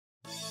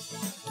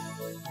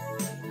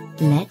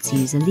Let's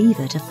use a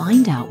lever to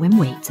find out when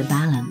weights are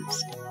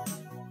balanced.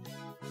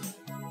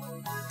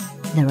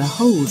 There are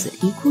holes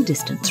at equal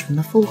distance from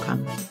the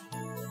fulcrum.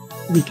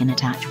 We can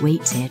attach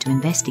weights here to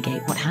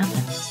investigate what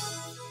happens.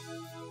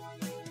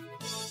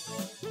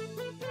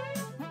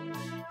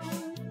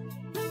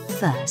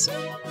 First,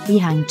 we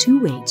hang 2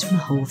 weights from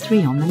hole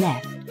 3 on the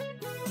left.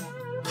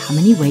 How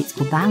many weights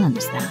will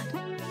balance that?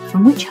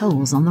 From which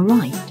holes on the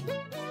right?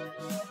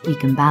 We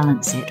can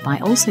balance it by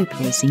also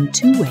placing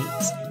 2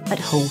 weights at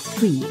hole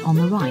 3 on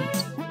the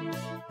right.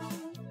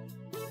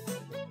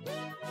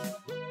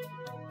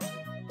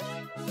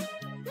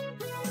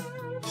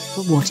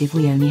 But what if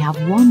we only have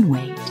 1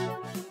 weight?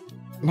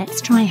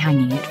 Let's try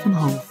hanging it from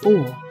hole 4.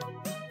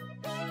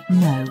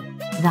 No,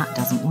 that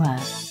doesn't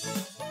work.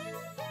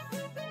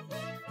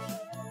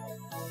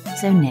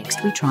 So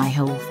next we try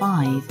hole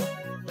 5.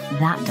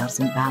 That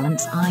doesn't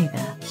balance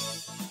either.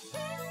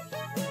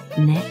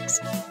 Next,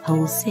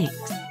 hole 6.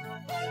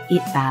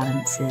 It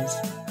balances.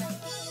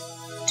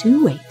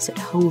 2 weights at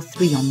hole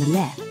 3 on the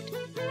left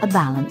are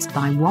balanced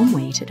by 1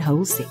 weight at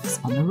hole 6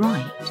 on the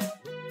right.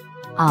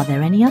 Are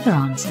there any other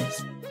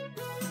answers?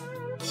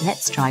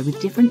 Let's try with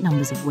different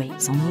numbers of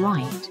weights on the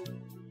right.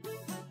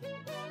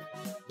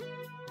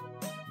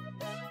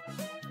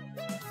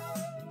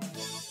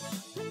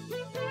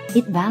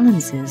 It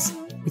balances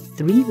with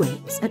 3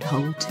 weights at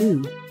hole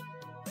 2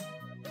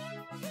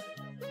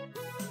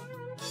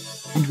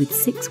 and with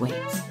 6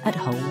 weights at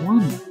hole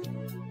 1.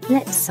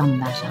 Let's sum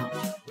that up.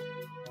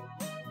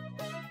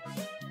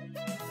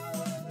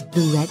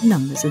 The red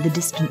numbers are the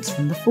distance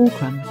from the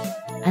fulcrum,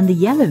 and the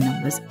yellow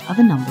numbers are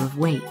the number of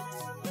weights.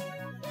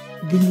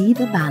 The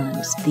lever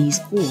balanced these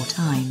 4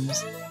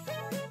 times.